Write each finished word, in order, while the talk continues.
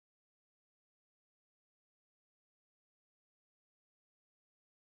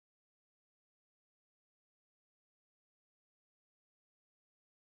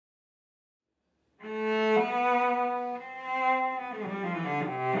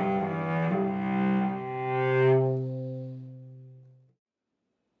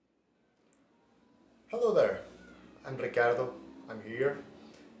Ricardo. I'm here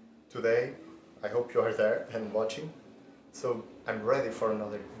today. I hope you are there and watching. So I'm ready for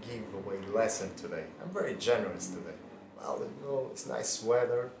another giveaway lesson today. I'm very generous today. Well, you know, it's nice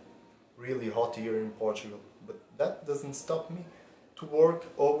weather, really hot here in Portugal, but that doesn't stop me to work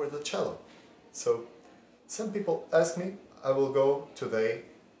over the cello. So some people ask me, I will go today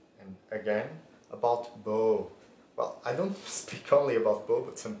and again about bow. Well, I don't speak only about bow,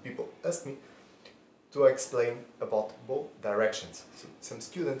 but some people ask me to explain about bow directions. So some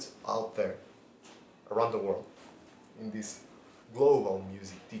students out there around the world in this global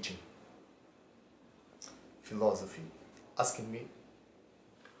music teaching philosophy asking me,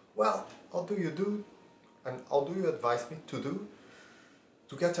 well, how do you do and how do you advise me to do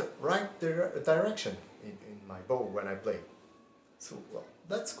to get a right direction in my bow when I play? So, well,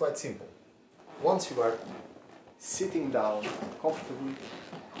 that's quite simple. Once you are sitting down comfortably,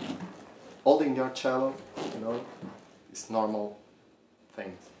 holding your cello, you know, it's normal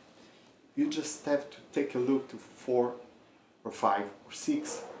things. You just have to take a look to 4 or 5 or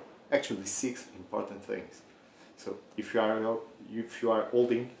 6, actually 6 important things. So if you are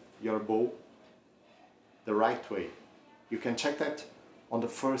holding your bow the right way, you can check that on the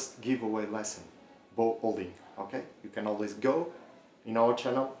first giveaway lesson, bow holding, okay? You can always go in our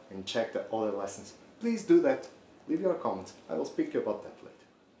channel and check the other lessons. Please do that. Leave your comments. I will speak about that later.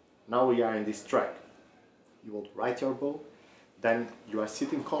 Now we are in this track. You will right your bow, then you are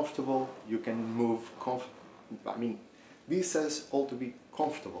sitting comfortable, you can move I mean, this has all to be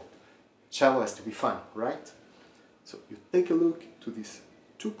comfortable. Cello has to be fun, right? So you take a look to these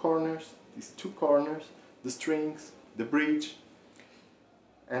two corners, the strings, the bridge,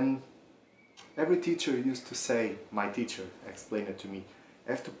 and every teacher used to say, my teacher explained it to me,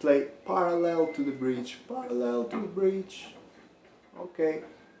 I have to play parallel to the bridge, okay.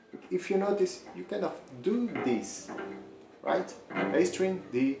 If you notice, you kind of do this, right? A string,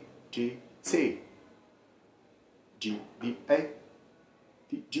 D, G, C, G, D, A,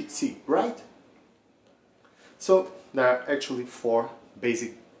 D, G, C, right? So there are actually 4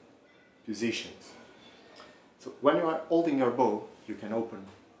 basic positions. So when you are holding your bow, you can open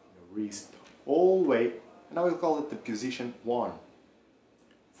your wrist all the way, and I will call it the position 1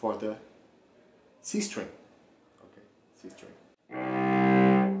 for the C string. Okay, C string.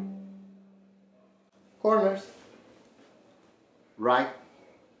 Corners, right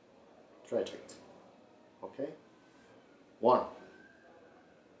trajectory. Okay, 1.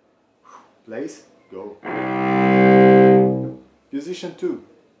 Place, go. Position 2,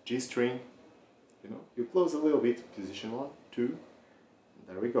 G string. You know, you close a little bit. Position 1, 2.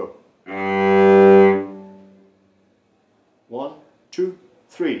 There we go. 1, 2,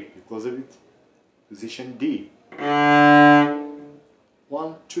 3. You close a bit. Position D.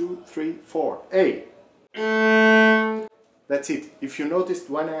 1, 2, 3, 4. A. That's it. If you noticed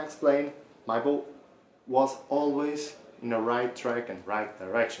when I explained, my bow was always in the right track and right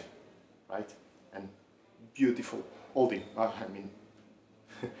direction, right? And beautiful holding. I mean,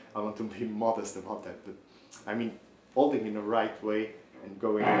 I want to be modest about that, but I mean, holding in the right way and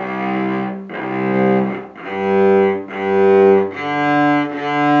going.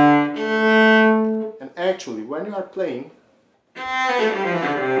 And actually, when you are playing,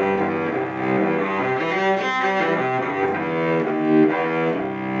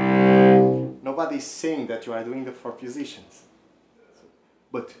 nobody is saying that you are doing the 4 positions,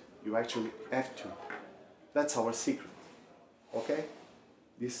 but you actually have to. That's our secret, okay?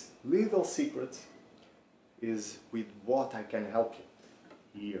 This little secret is with what I can help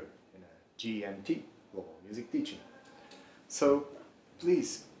you here in a GMT, Global Music Teaching. So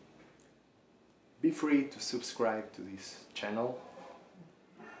please be free to subscribe to this channel.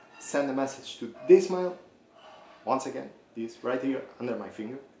 Send a message to this mail, once again, this right here under my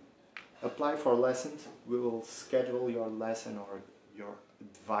finger. Apply for lessons. We will schedule your lesson or your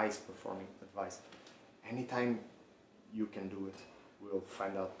advice, performing advice. Anytime you can do it, we'll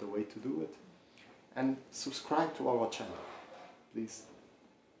find out the way to do it. And subscribe to our channel, please.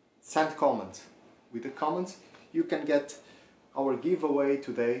 Send comments. With the comments, you can get our giveaway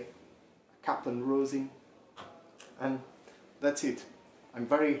today, Kaplan Rosing, and that's it. I'm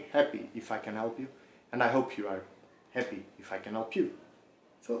very happy if I can help you, and I hope you are happy if I can help you.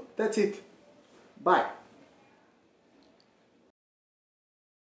 So that's it. Bye.